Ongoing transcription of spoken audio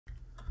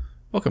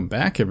Welcome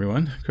back,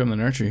 everyone. Kremlin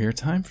Archer here.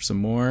 Time for some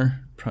more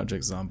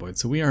Project Zomboid.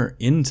 So we are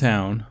in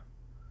town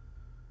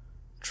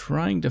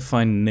trying to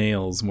find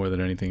nails more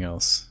than anything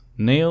else.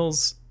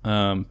 Nails,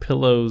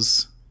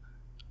 pillows,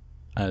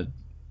 a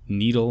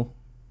needle,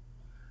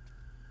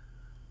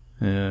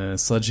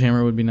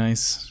 sledgehammer would be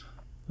nice.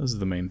 Those are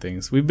the main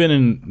things. We've been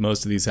in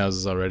most of these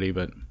houses already,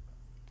 but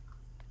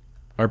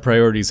our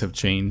priorities have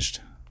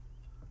changed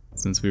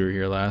since we were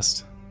here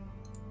last.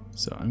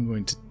 So I'm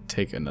going to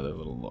take another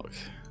little look.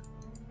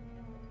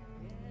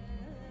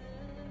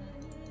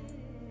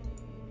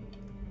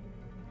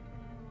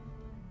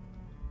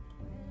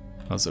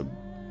 Also,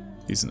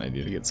 decent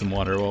idea to get some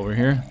water while we're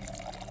here.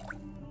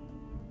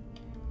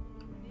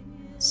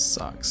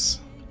 Sucks.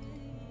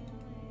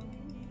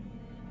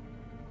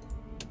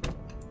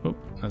 Oh,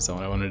 that's not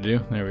what I wanted to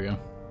do. There we go.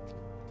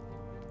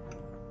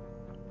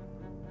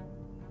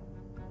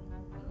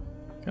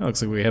 Kinda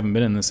looks like we haven't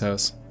been in this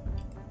house.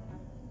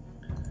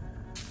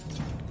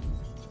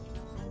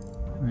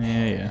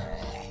 Yeah.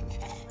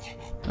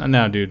 Not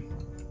now, dude.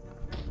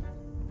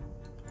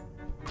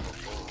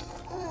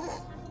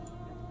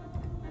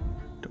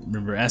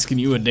 Remember asking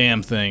you a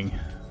damn thing.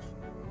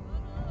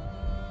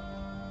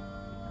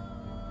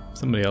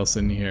 Somebody else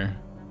in here.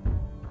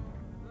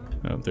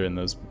 Oh, they're in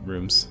those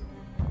rooms.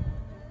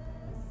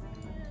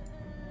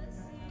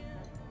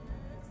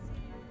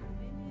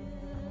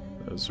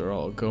 Those are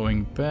all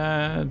going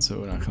bad,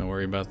 so we're not gonna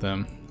worry about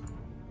them.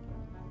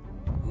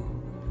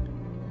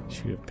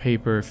 Sheet of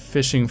paper,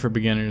 fishing for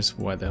beginners.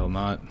 Why the hell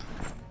not?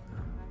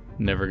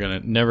 Never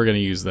gonna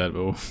use that,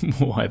 but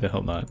why the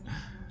hell not?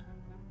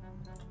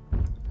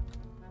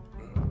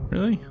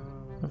 Really?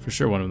 Oh, for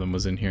sure one of them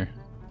was in here.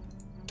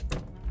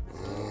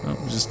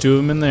 Oh, just two of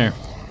them in there.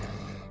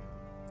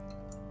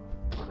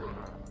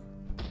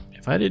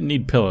 If I didn't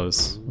need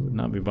pillows, I would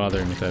not be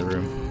bothering with that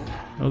room.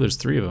 Oh, there's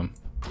three of them.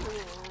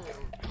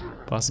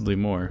 Possibly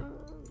more.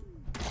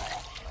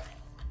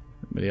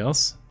 Anybody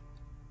else?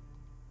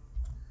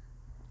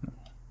 No.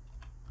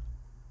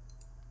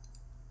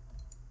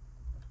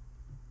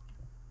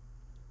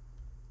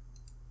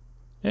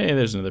 Hey,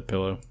 there's another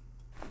pillow.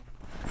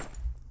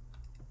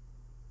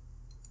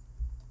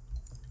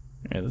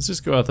 Alright, let's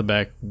just go out the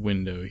back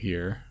window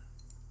here.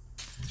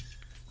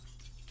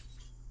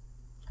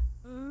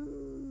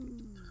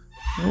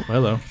 Oh,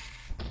 hello.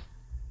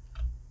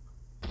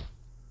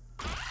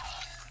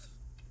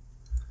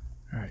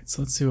 Alright,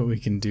 so let's see what we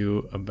can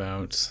do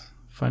about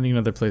finding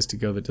another place to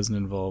go that doesn't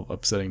involve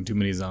upsetting too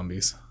many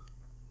zombies.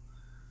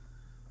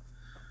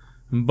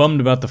 I'm bummed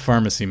about the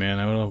pharmacy, man.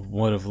 I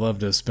would have loved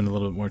to spend a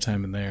little bit more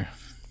time in there.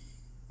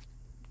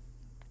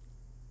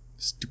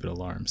 Stupid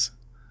alarms.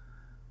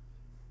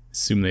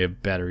 Assume they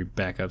have battery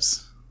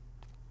backups.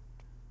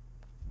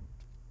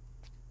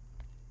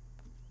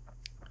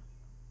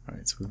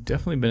 Alright, so we've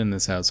definitely been in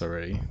this house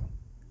already.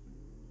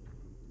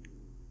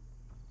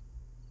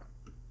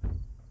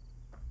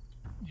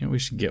 You know what we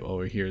should get while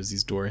we're here is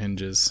these door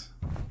hinges.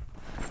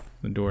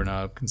 The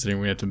doorknob,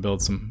 considering we have to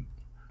build some...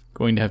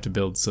 going to have to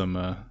build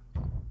some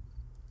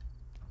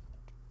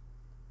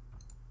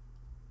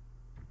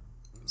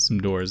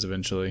doors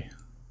eventually.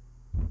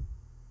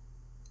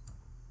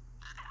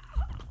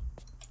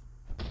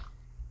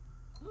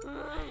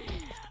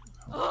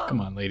 Come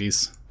on,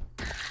 ladies.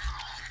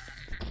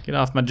 Get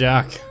off my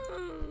jock.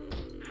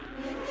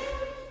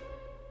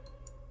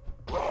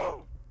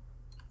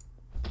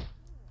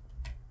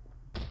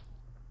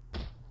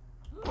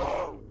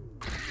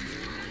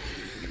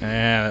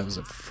 Yeah, I was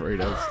afraid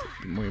of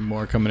way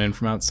more coming in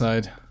from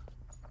outside.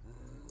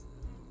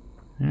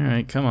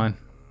 Alright, come on.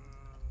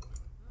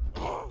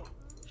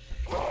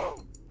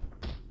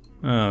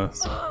 Oh,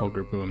 it's a whole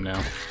group of them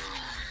now.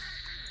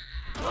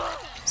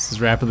 This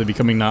is rapidly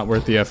becoming not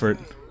worth the effort.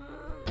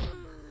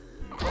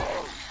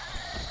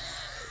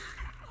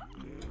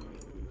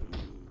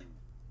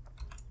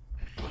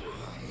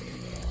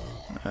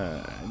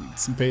 I need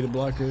some beta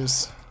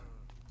blockers.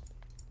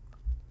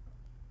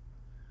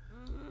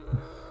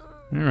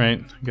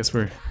 Alright, I guess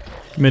we're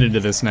committed to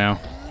this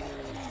now.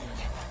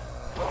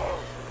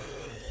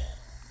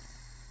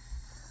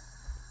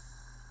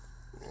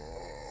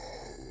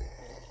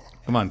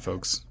 Come on,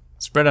 folks.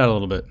 Spread out a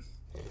little bit.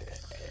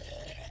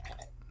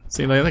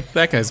 See, like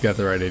that guy's got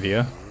the right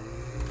idea.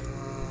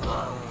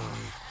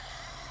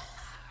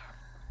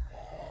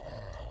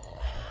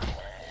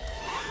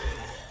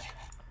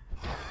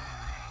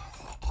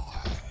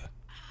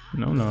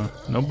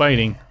 No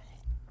biting.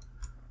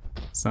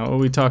 It's not what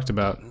we talked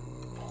about.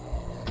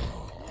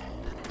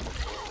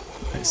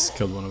 Nice,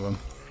 killed one of them.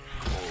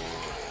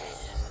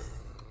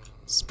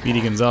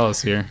 Speedy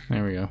Gonzalez here.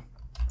 There we go.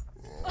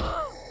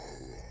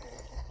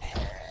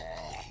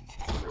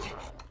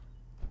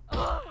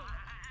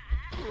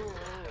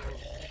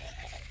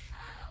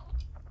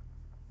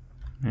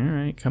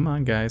 Alright, come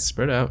on guys,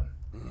 spread out.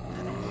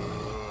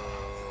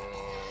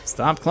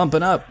 Stop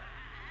clumping up.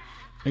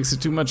 Makes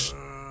it too much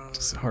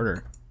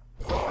harder.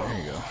 There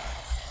you go.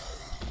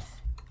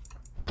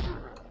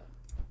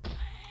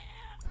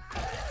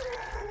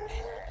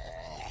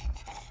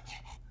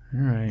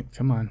 Alright,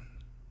 come on.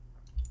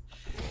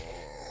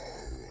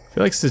 I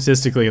feel like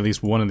statistically at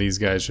least one of these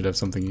guys should have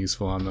something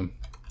useful on them.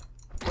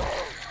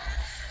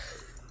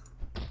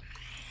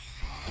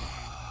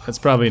 That's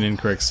probably an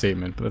incorrect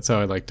statement, but that's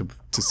how I like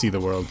to see the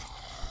world.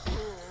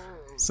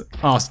 It's an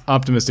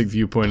optimistic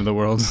viewpoint of the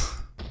world.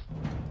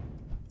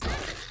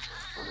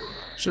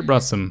 Should have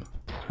brought some,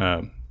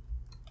 what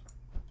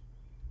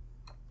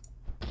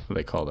do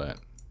they call that?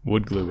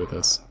 Wood glue with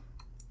us.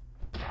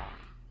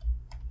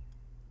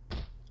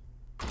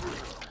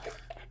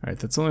 Alright,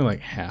 that's only like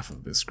half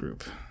of this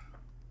group.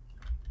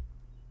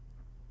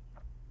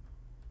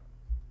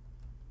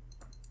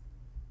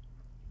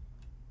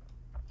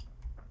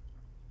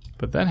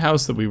 But that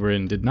house that we were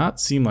in did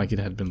not seem like it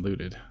had been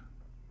looted.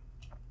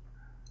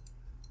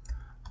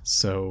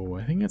 So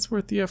I think it's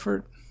worth the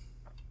effort.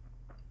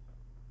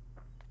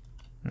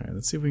 Alright,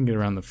 let's see if we can get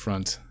around the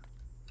front.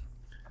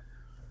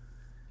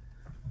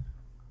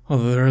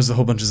 Although there is a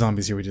whole bunch of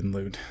zombies here we didn't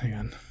loot. Hang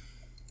on.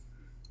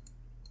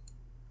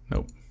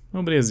 Nope.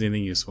 Nobody has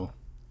anything useful.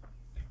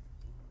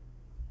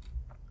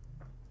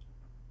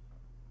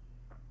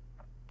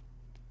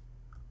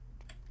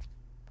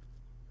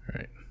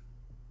 Alright.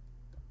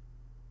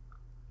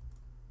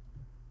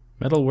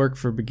 Metalwork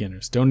for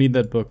beginners. Don't need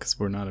that book because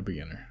we're not a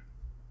beginner.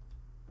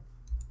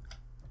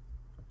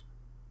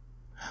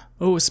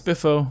 Oh, a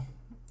spiffo.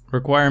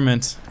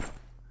 Requirement.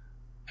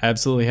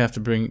 Absolutely have to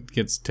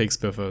take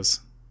spiffos.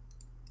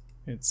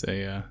 It's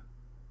a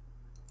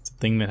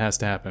thing that has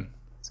to happen.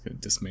 It's gonna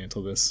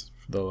dismantle this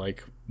for the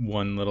like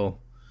one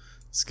little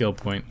skill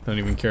point. Don't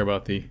even care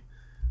about the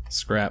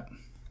scrap.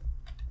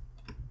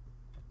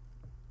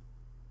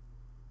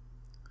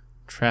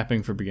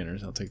 Trapping for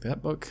beginners. I'll take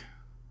that book.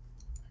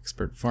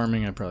 Expert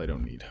farming. I probably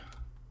don't need.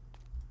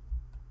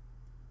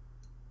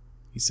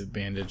 Piece of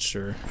bandage,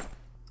 sure.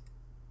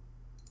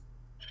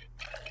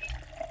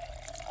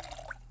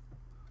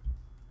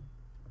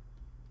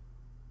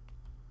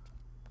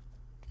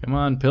 Come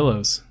on,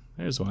 pillows.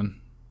 There's one.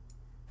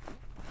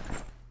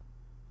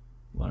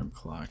 Alarm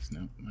clock.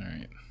 Nope. All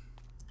right.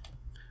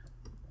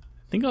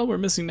 I think all we're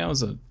missing now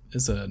is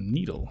a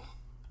needle.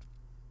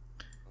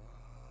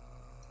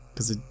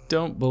 Because I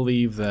don't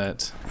believe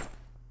that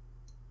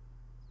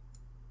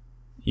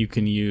you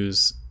can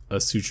use a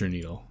suture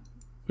needle,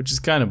 which is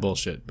kind of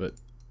bullshit, but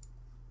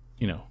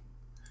you know,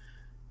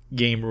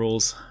 game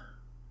rules.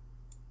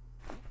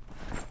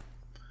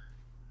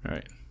 All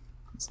right,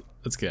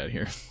 let's get out of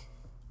here.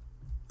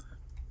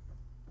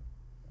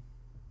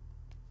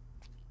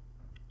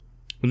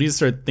 We need to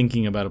start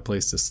thinking about a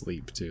place to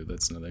sleep too.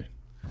 That's another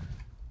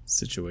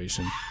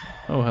situation.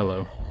 Oh,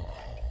 hello.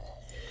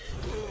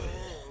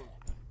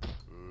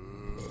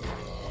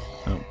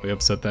 Oh, we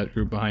upset that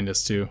group behind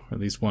us too, or at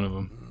least one of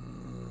them.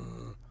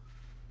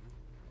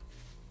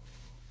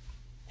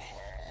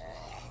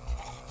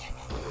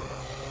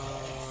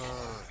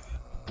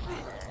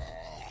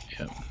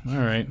 Yep,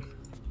 alright.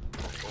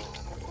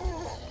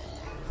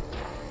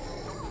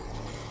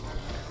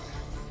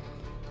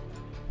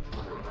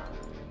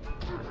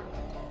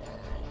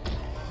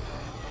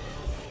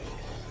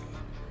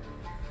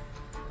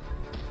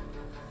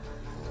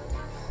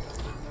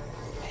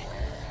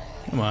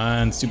 Come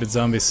on, stupid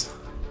zombies.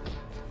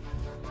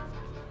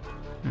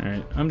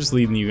 Alright, I'm just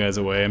leading you guys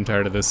away. I'm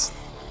tired of this.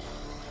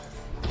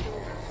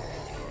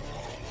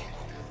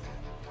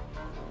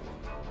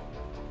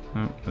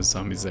 Oh, there's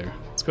zombies there.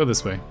 Let's go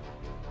this way.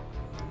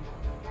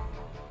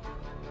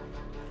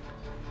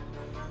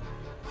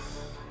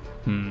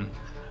 I'm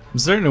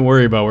starting to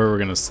worry about where we're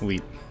gonna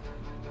sleep.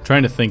 I'm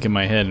trying to think in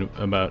my head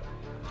about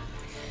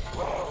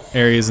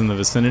areas in the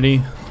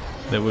vicinity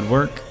that would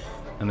work,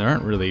 and there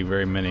aren't really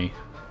very many.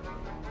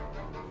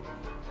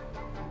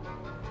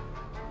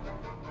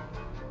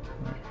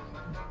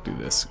 Do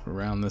this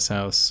around this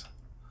house,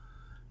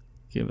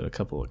 give it a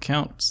couple of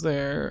counts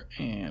there,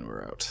 and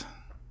we're out.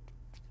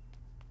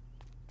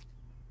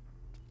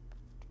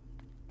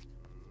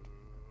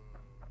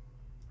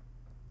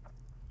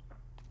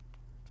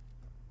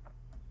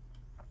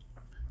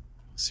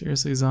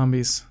 Seriously,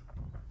 zombies?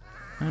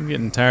 I'm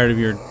getting tired of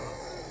your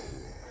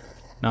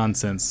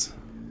nonsense.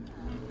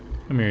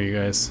 Come here, you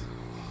guys.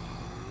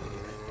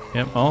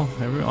 Yep,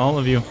 all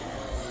of you.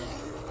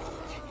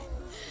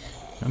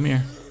 Come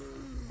here.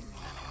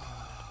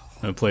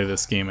 I'm gonna play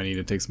this game. I need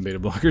to take some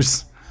beta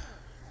blockers.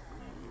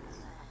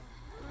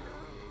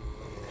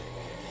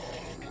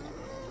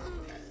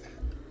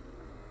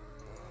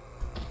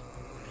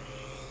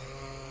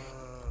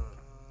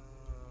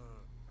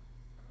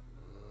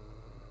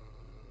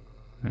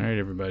 Alright,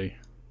 everybody.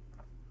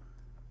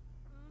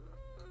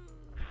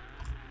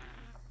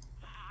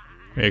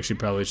 We actually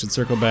probably should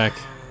circle back,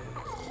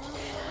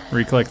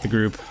 recollect the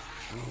group.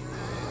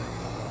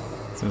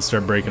 It's gonna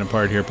start breaking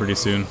apart here pretty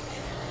soon.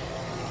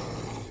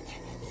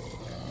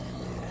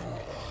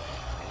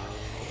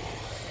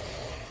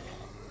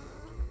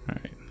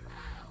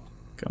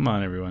 Come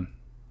on, everyone.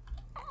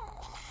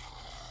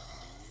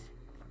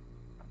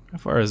 How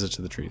far is it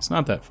to the trees?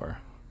 Not that far.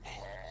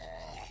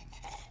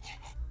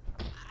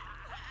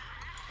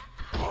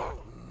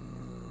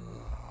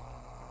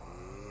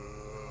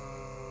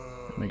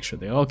 Make sure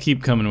they all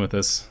keep coming with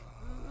us.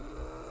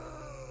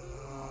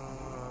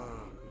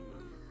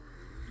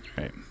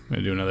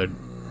 gonna do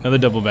another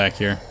double back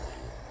here.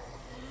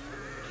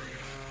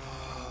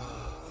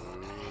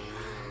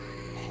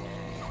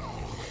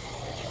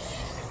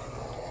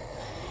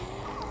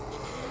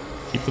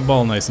 Keep the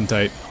ball nice and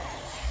tight.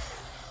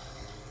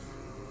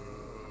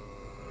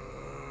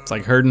 It's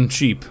like herding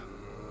sheep,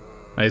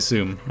 I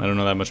assume. I don't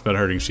know that much about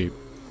herding sheep.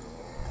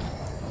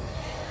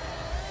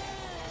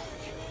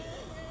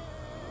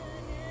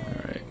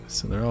 Alright,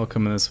 so they're all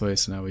coming this way,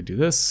 so now we do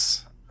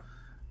this,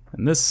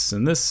 and this,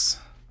 and this,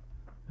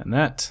 and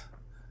that,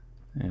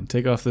 and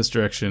take off this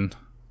direction.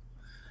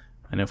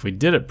 And if we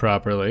did it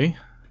properly,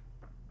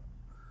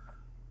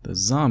 the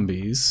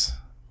zombies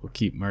will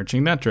keep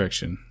marching that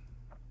direction.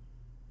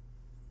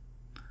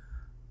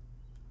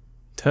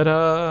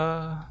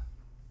 Ta-da!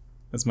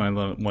 That's my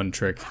one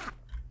trick.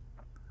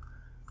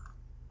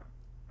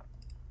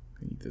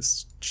 Eat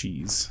this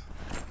cheese.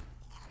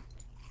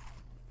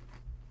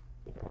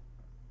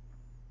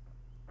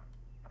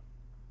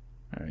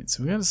 Alright,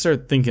 so we gotta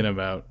start thinking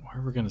about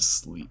where we're gonna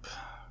sleep.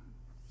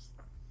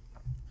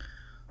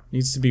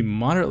 Needs to be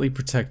moderately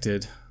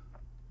protected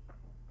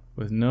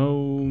with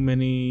not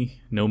many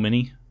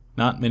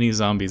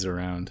zombies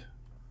around.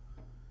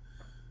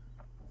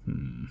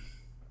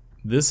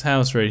 This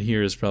house right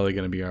here is probably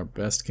going to be our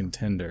best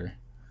contender,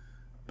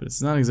 but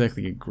it's not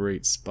exactly a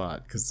great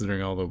spot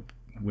considering all the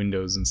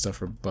windows and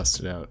stuff are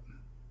busted out.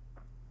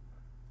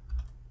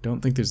 Don't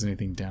think there's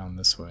anything down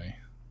this way.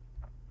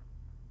 I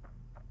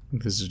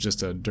think this is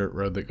just a dirt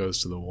road that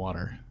goes to the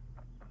water.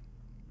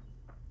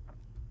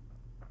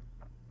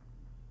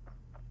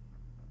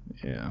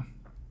 Yeah.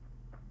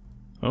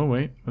 Oh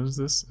wait, what is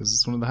this? Is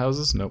this one of the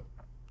houses? Nope.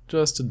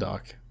 Just a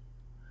dock.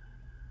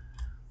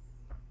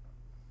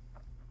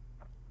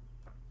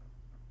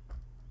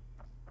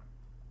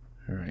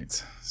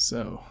 Alright,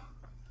 so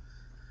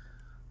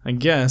I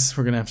guess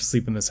we're gonna have to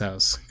sleep in this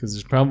house because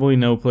there's probably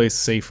no place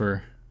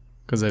safer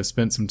because I've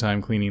spent some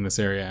time cleaning this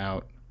area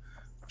out,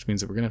 which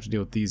means that we're gonna have to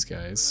deal with these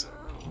guys.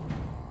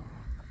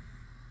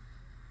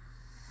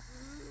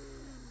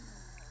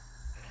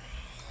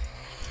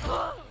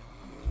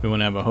 We want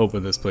to have a hope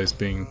of this place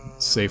being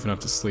safe enough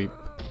to sleep.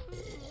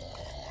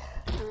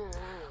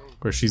 Of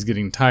course, she's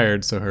getting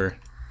tired, so her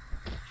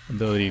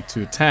ability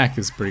to attack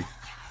is pretty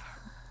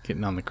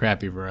getting on the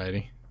crappy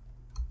variety.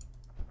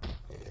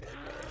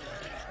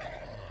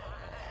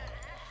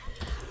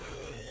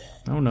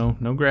 Oh no,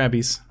 no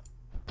grabbies.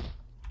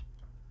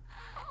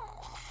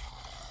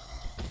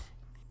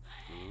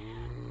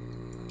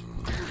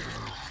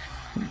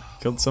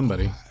 Killed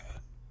somebody.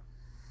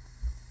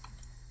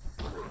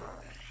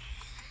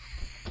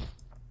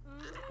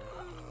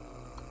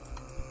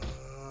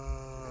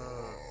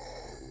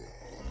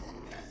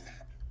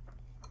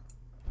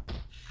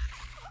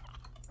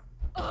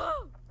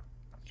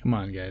 Come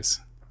on,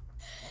 guys.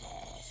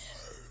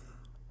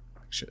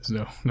 Shit,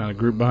 there's not a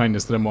group behind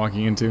us that I'm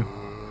walking into.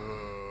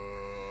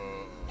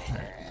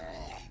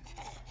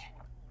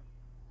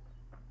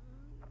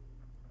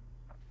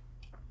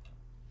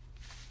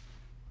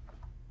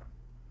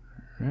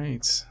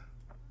 Right.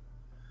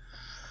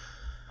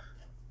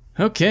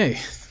 Okay.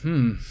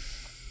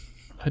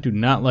 I do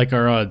not like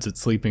our odds at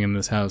sleeping in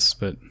this house,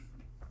 but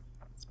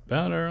it's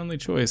about our only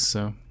choice,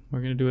 so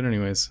we're gonna do it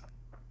anyways.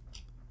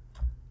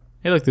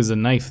 Hey, look, there's a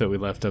knife that we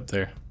left up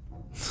there.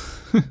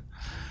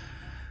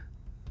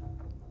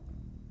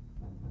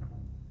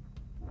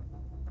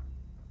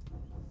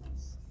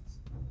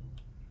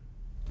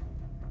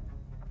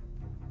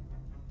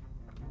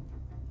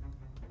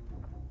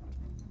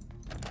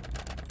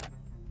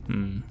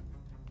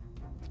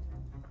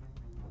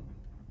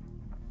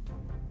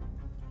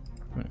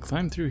 I'm gonna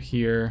climb through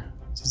here.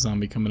 There's a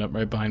zombie coming up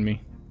right behind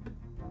me.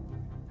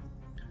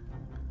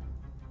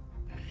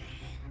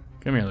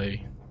 Come here,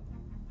 lady.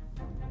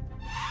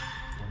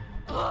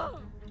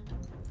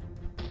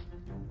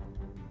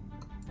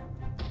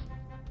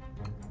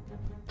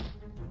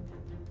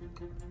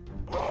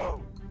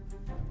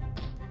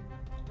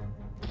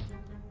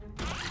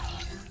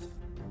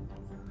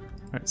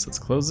 Alright, so let's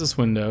close this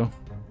window.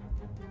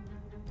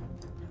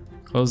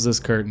 Close this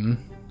curtain.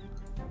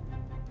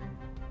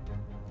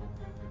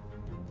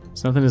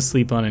 There's nothing to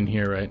sleep on in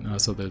here right now,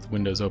 so the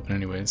window's open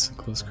anyways.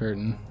 Close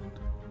curtain.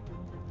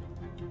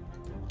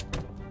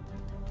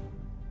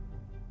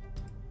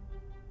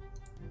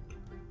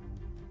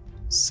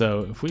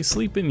 So if we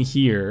sleep in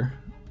here,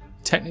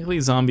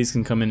 technically zombies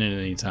can come in at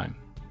any time,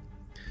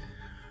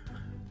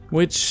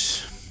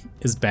 which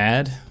is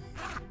bad.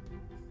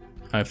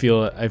 I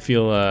feel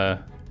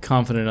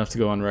confident enough to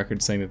go on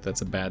record saying that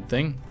that's a bad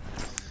thing.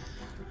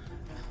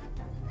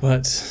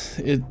 But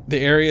the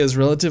area is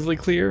relatively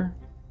clear.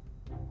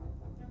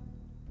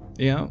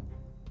 Yeah,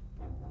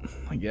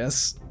 I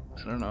guess.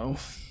 I don't know.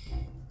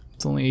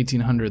 It's only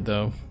 1800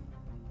 though.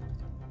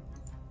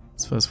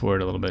 Let's fast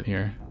forward a little bit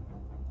here.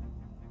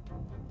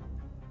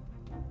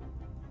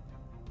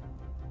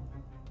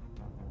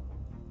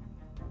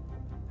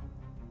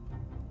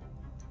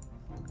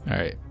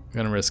 Alright,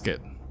 gonna risk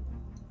it.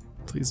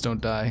 Please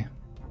don't die.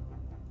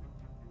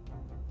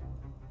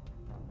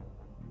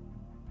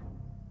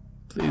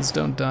 Please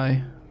don't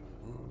die.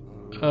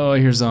 Oh, I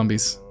hear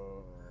zombies.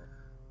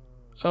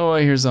 Oh,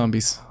 I hear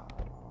zombies.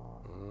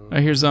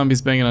 I hear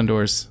zombies banging on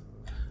doors.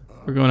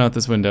 We're going out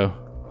this window.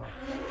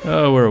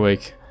 Oh, we're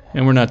awake.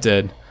 And we're not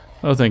dead.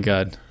 Oh, thank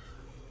God.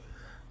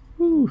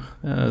 Whew,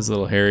 that was a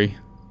little hairy.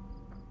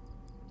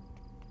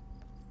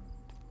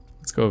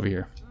 Let's go over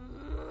here.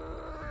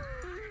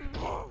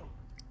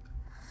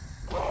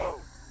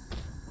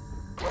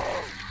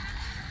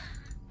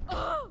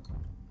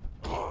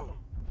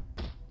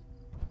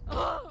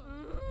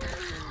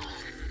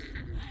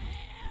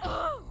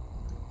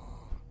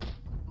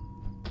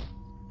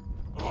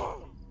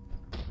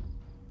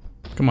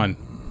 Come on,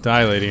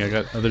 die, lady. I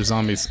got other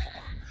zombies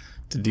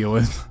to deal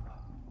with.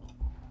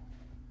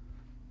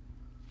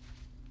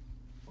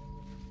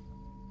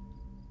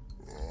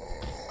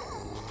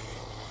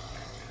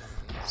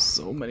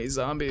 So many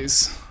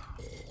zombies.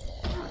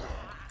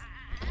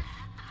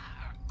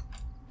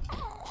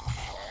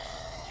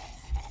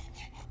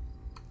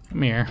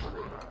 Come here.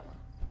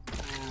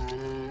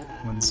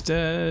 One's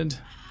dead.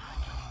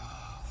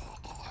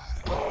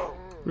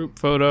 Group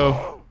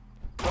photo.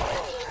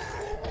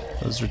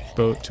 Those are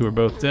both, two are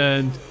both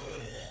dead.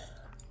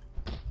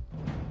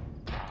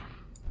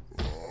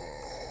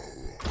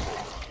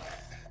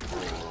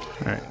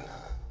 Alright.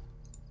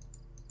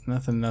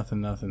 Nothing.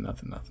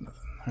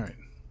 Alright.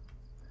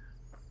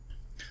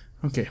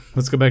 Okay,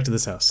 let's go back to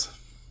this house.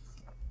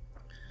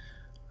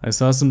 I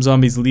saw some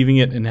zombies leaving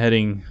it and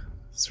heading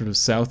sort of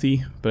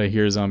southy, but I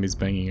hear zombies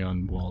banging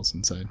on walls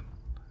inside.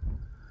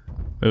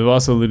 We've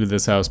also looted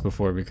this house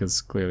before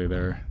because clearly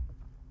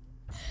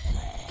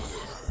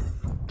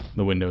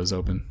the window is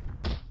open.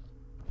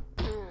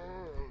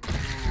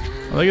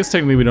 Well, I guess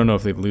technically we don't know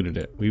if they've looted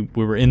it. We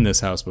were in this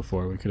house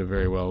before. We could have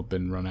very well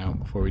been run out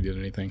before we did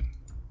anything.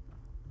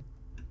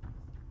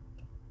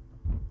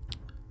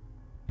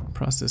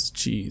 Processed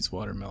cheese,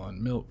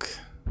 watermelon, milk,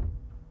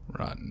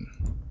 rotten.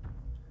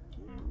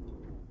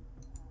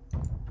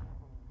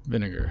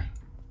 Vinegar.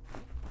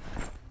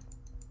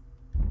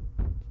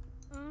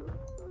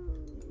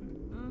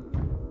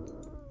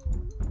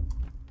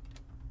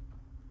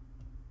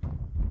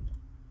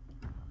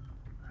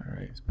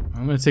 Alright,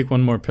 I'm gonna take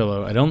one more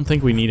pillow. I don't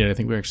think we need it. I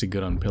think we're actually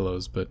good on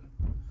pillows, but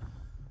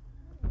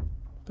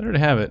better to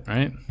have it,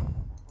 right?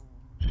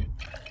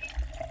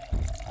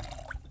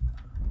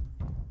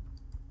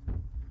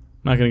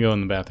 Not gonna go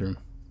in the bathroom.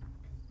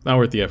 Not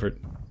worth the effort.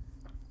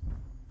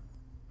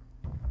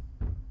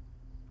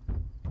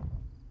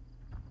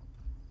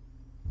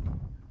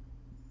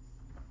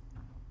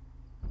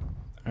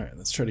 Alright,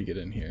 let's try to get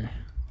in here.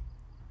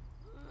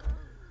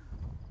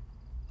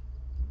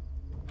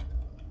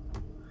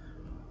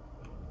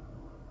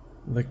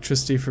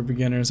 Electricity for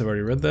beginners, I've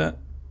already read that.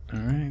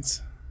 Alright.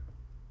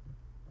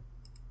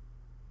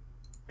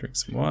 Drink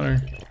some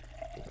water.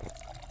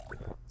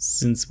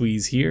 Since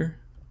we's here.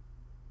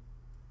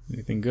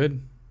 Anything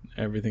good?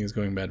 Everything is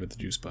going bad with the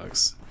juice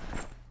box.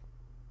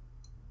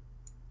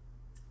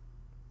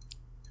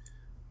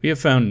 We have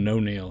found no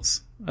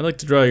nails. I'd like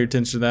to draw your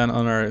attention to that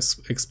on our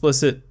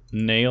explicit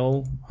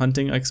nail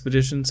hunting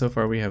expedition. So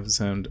far we have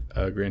found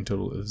a grand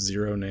total of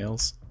 0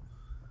 nails.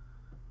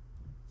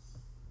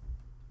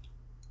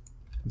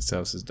 This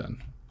house is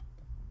done.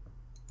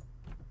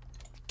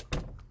 I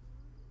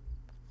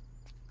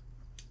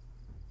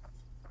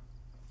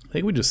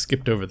think we just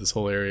skipped over this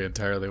whole area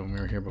entirely when we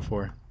were here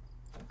before.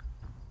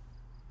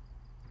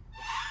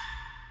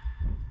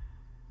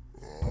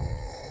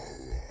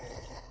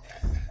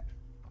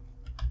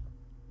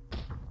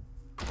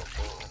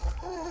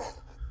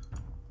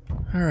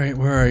 Alright,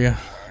 where are you?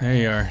 There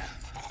you are.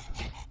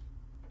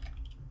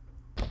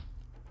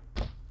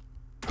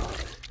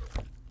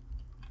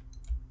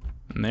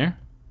 In there?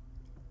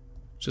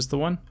 Just the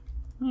one?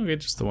 Okay,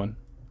 just the one.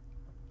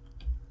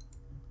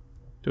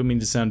 Don't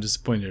mean to sound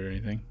disappointed or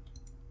anything.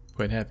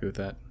 Quite happy with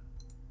that.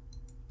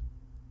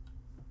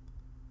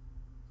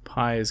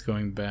 Pie is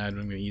going bad, but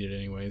I'm gonna eat it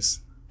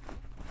anyways.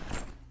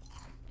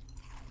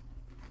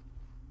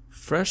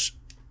 Fresh,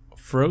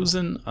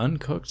 frozen,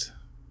 uncooked.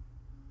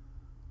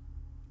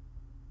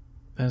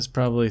 That's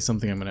probably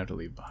something I'm gonna have to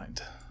leave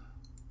behind.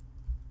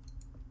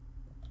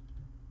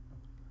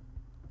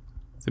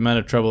 The amount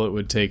of trouble it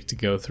would take to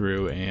go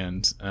through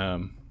and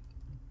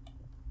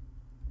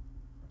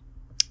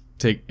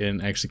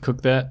actually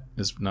cook that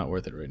is not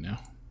worth it right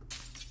now.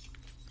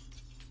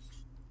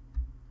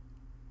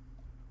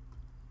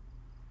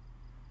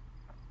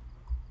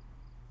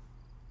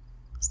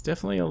 It's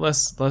definitely a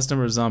less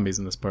number of zombies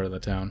in this part of the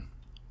town.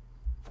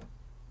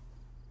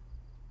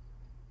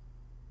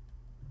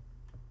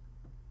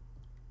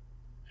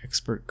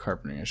 Expert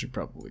carpentering, I should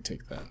probably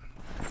take that.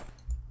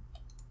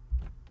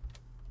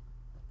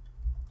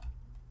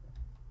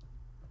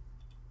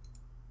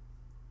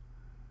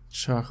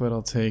 Chocolate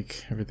I'll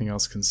take, everything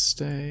else can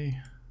stay.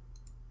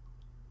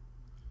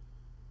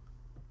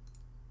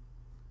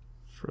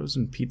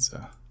 Frozen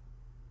pizza.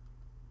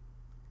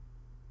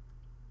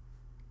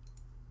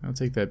 I'll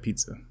take that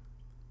pizza.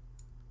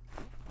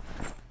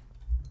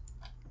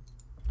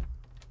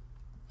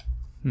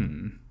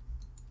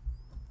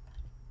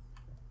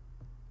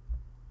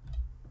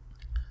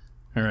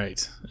 All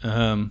right.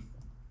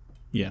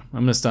 Yeah, I'm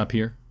going to stop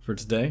here for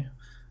today.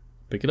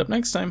 Pick it up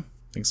next time.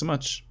 Thanks so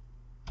much.